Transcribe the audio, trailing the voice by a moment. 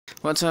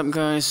What's up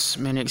guys,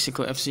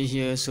 Mexico FC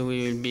here. So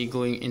we will be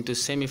going into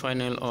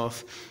semi-final of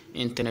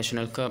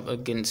International Cup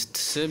against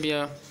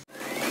Serbia.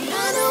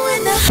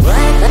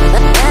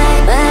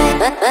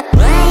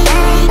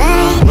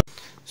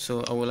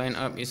 So our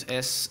lineup is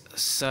as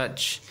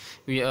such.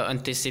 We are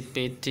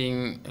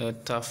anticipating a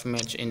tough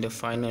match in the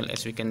final,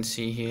 as we can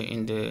see here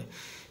in the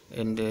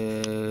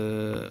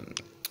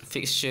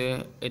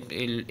fixture.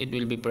 It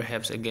will be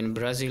perhaps against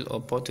Brazil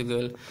or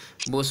Portugal.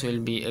 Both will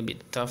be a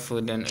bit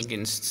tougher than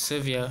against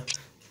Serbia.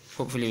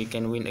 Hopefully we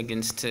can win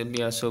against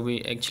Serbia. So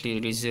we actually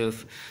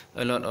reserve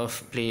a lot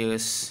of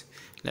players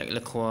like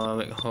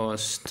Lacroix,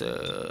 Weghorst,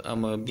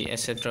 Amarby,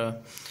 etc.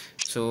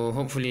 So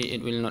hopefully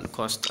it will not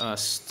cost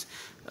us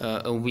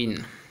a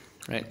win,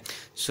 right?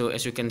 So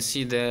as you can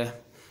see there,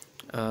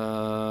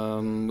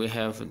 we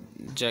have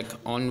Jack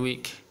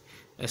Onwick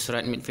as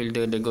right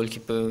midfielder, the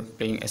goalkeeper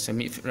playing as a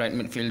right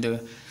midfielder,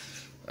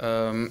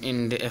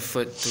 in the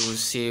effort to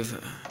save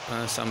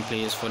some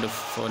players for the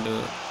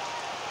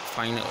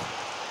final.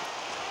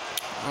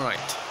 All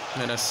right,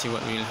 let us see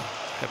what will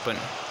happen.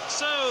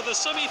 So the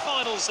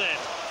semi-finals then.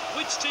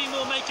 Which team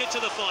will make it to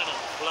the final?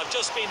 Well, I've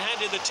just been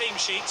handed the team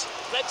sheets.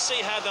 Let's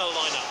see how they'll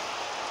line up.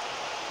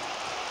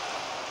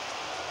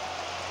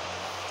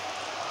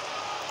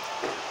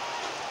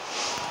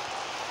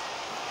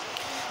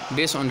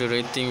 Based on the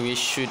rating, we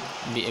should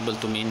be able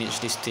to manage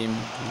this team,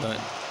 but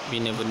we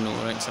never know,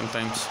 right?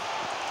 Sometimes.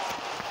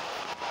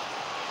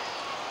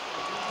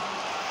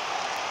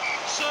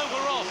 So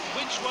we're off.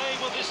 Which way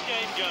will this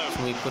game go?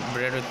 So we put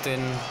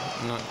Brereton,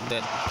 not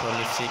that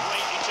prolific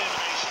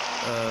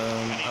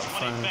up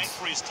front,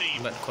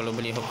 but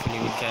Kolobali, hopefully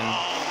we can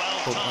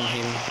hope on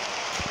him.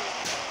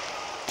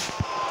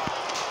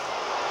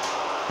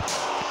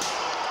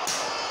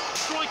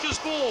 Striker's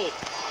ball.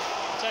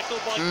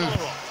 Tackled by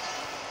Kolarov.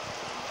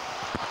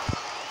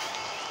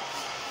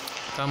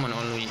 Come on,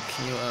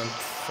 Onwick, you are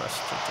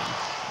frustrating.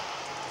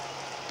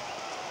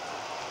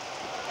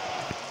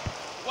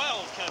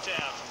 Well cut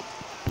out.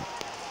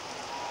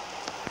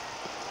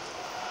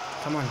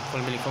 Come on,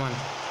 Kolobali, come on.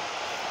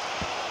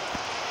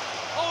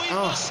 Oh, he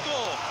must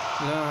score.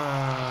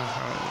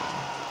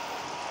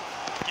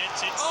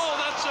 Gets it. Oh,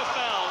 that's a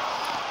foul.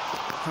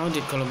 How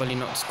did Kolobali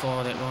not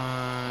score that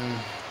one?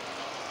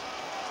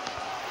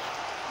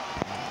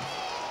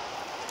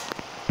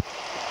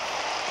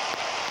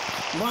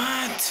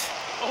 What?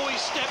 Oh, he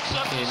steps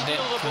up Okay, to that steal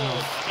the kind ball.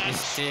 of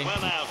mistake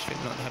Well out.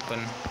 should not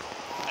happen.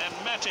 And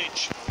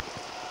Matic.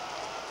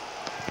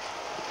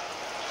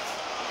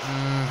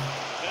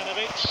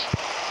 Danovic.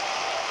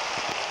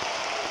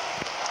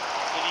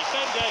 The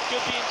defender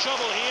could be in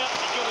trouble here.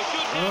 He got a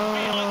good hand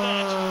behind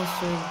that.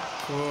 So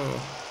cool.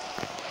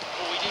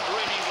 Oh, he did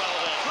really well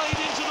there.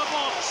 Played into the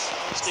box.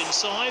 Just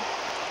inside.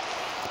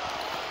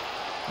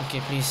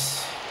 Okay,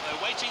 please. They're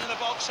waiting in the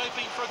box,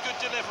 hoping for a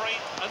good delivery.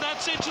 And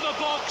that's into the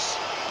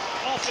box.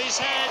 Off his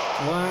head.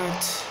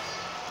 What?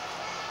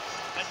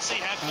 Let's see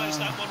how close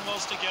that one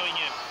was to going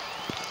in.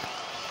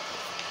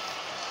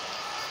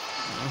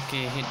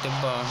 Okay, hit the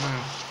bar,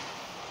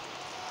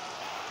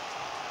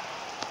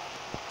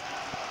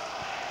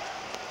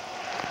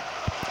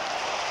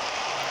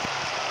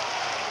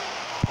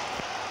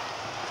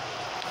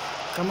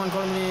 Come on,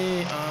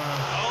 Kolobali.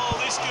 Oh,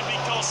 this could be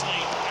costly.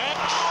 And,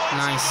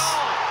 Nice.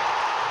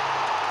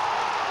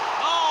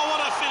 Oh, what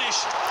a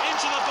finish.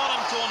 Into the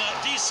bottom corner.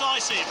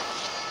 Decisive.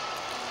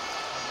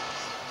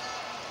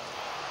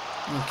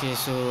 Okay,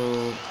 so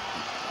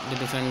the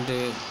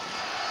defender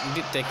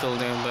did tackle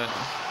there, but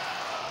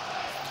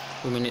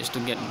we managed to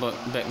get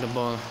back the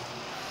ball,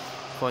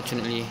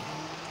 fortunately.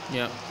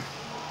 Yeah.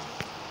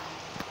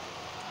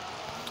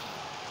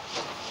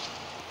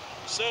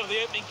 So the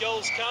opening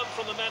goals come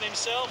from the man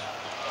himself.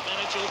 The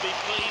manager will be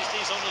pleased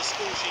he's on the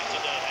score sheet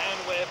today. And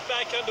we're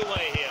back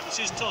underway here. This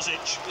is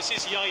Tozic. This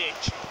is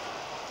Jajic.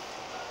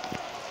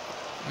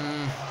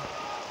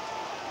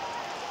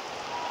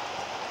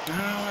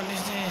 What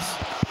is this?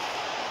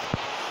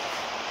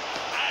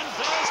 And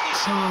there's the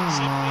shot.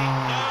 Simply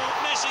no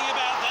messing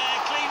about there.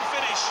 Clean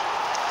finish.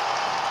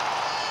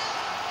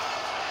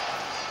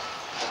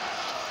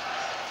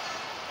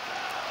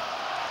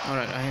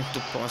 Alright, I have to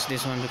pause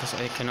this one because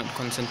I cannot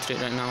concentrate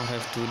right now. I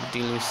have to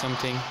deal with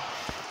something.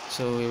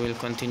 So we will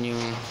continue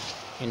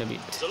in a bit.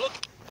 So look.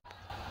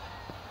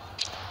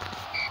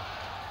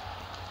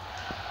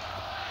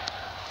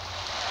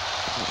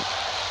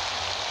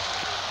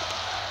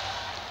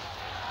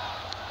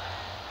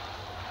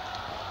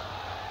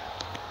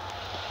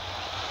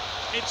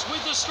 It's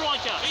with the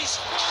striker. He's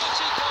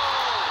quality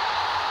goal.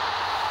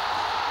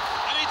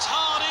 And it's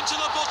hard into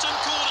the bottom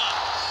corner.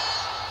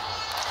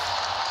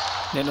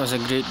 That was a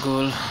great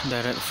goal,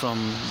 direct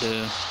from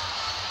the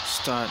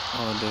start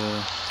or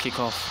the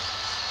kickoff.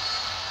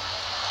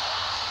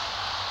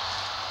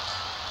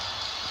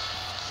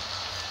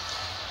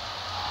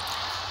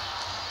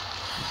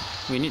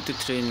 We need to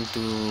train to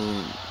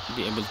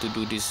be able to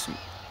do this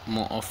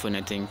more often,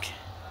 I think.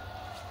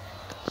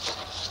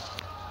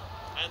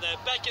 And they're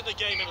back in the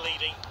game and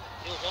leading.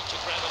 He'll want to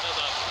grab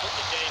another, put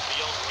the game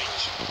beyond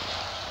reach.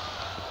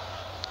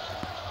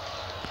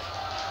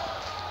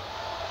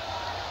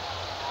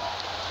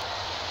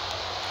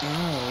 No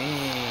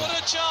way. What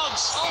a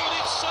chance! Oh, and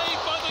it's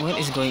saved by the What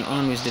is going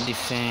on with the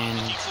defense?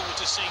 Looking forward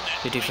to seeing that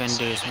The great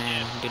defenders, save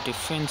man. again. The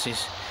defense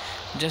is.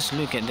 Just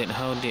look at that,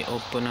 how they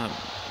open up,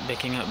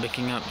 backing up,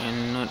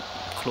 and not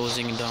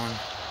closing down.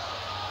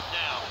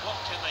 Now, what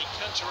can they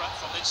conjure up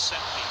from this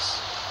set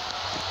piece?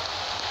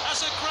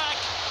 That's a crack!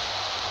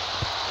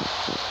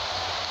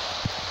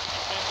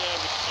 Defender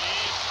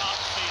in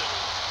upfield.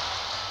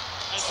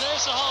 And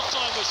there's the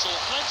half-time whistle.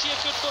 Plenty of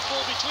good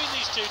football between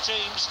these two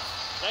teams.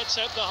 Let's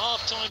hope the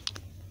half-time...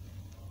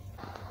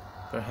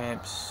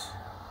 Perhaps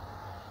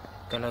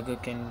Gallagher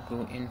can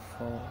go in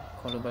for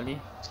Koulibaly.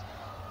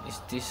 Is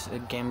this a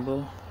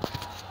gamble?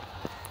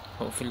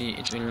 Hopefully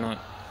it will not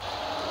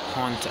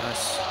haunt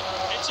us.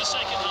 It's a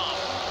second half.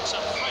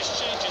 Some fresh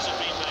changes have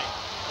been made.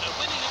 They're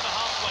winning at the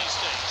halfway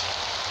stage.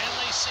 Can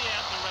they see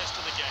out the rest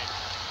of the game?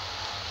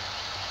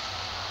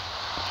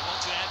 They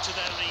want to add to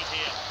their lead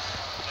here.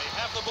 They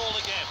have the ball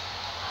again.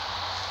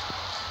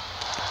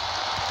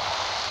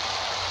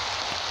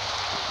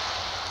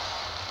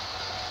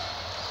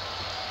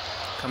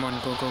 Come on,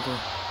 go.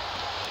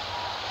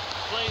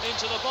 Played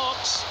into the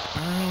box.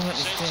 What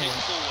is Sent that? it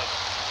forward.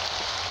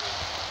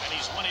 And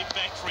he's won it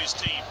back for his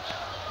team.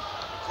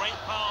 A great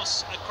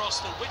pass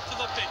across the width of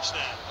the pitch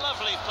there.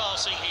 Lovely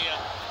passing here.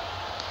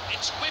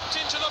 It's whipped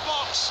into the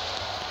box.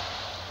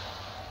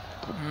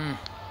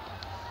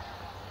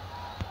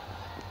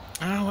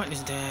 What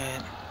is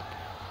that?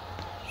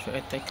 Should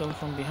I tackle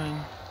from behind?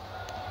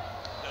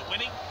 They're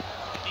winning.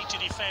 They need to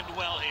defend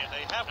well here.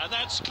 They have, and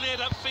that's cleared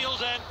up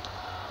field and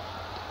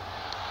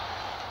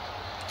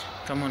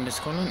Come on, the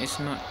scoreline is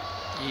not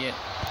yet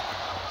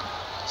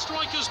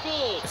striker's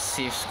ball. a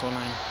safe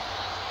scoreline.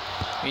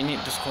 We need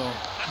to score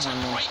That's a one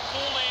more. great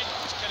ball in.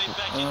 Let's get it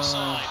back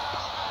inside.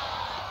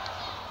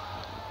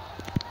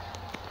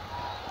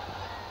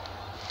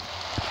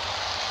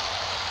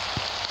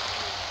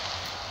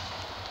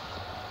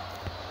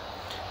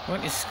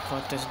 What is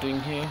Cortes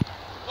doing here?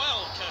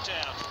 Well cut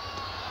out.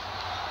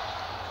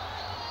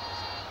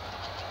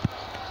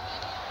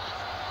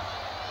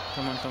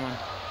 Come on.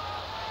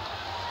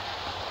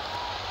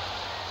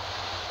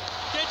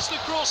 Gets the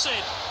cross in.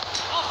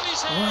 Off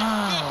his head.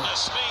 Wow.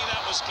 Goodness me,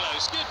 that was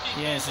close. Good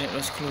defending. Yes, that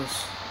was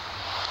close.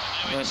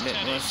 And now But it's that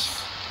Tadic. was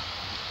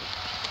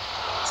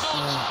Not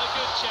a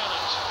good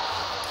challenge.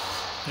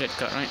 red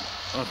card, right?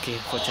 Okay,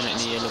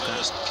 fortunately yellow card.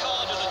 First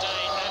card of the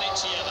day, and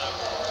it's yellow.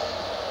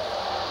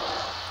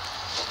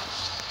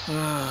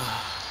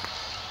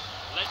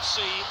 Let's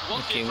see what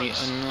Okay, we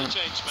difference are the not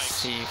change makes.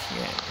 safe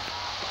yet.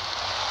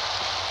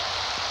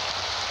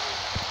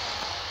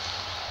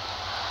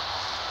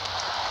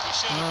 He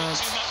showed a bit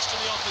too much to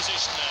the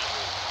opposition there.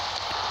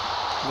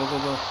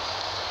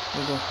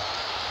 Go.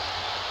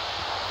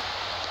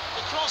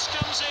 The cross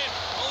comes in.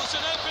 Oh, there's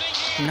an opening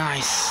here.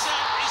 Nice.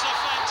 That is a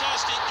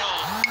fantastic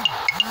goal.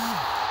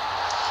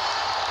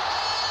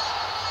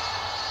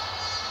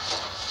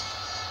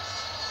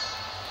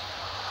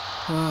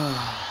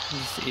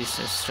 This is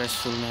a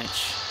stressful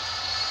match.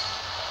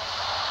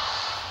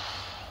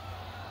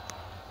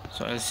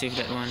 So I'll save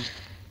that one.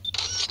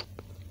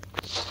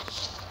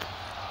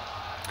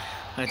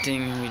 I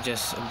think we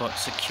just about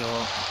secured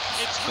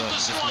It's with the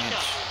this striker.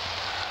 match.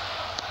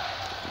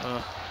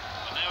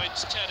 And now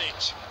it's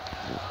Tadic.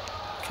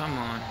 Come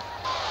on.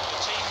 The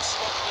team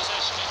swap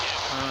possession again.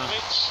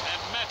 Mitrovic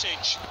and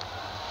Matic.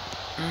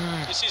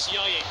 This is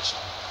Jajic.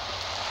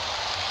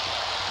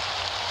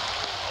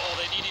 Oh,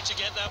 they needed to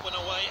get that one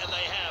away, and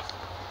they have.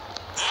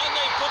 And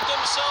they put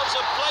themselves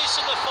a place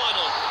in the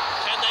final.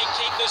 Can they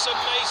keep this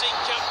amazing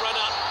cup run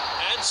up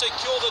and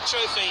secure the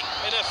trophy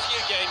in a few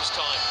games'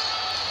 time?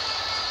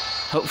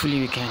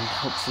 Hopefully we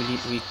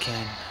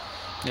can.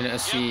 Let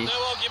us see. Yep, no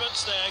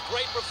arguments there.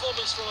 Great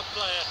performance from a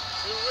player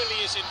who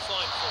really is in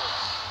fine form.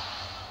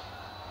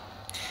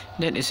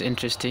 That is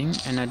interesting.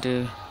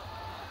 Another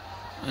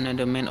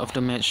man of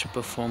the match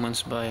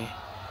performance by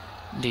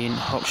Dean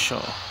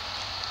Hawkshaw.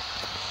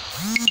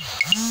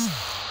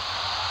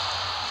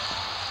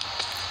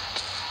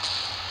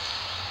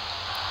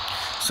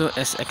 So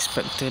as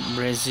expected,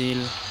 Brazil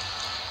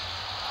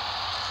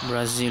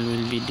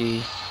will be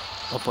the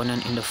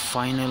opponent in the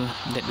final.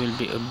 That will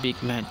be a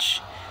big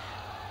match.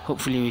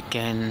 Hopefully we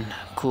can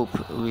cope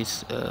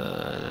with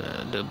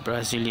the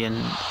Brazilian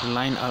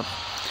lineup.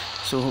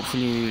 So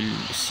hopefully we will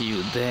see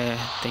you there.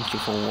 Thank you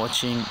for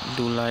watching.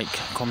 Do like,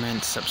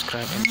 comment,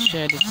 subscribe and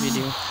share this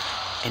video,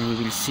 and we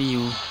will see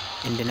you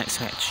in the next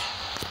match.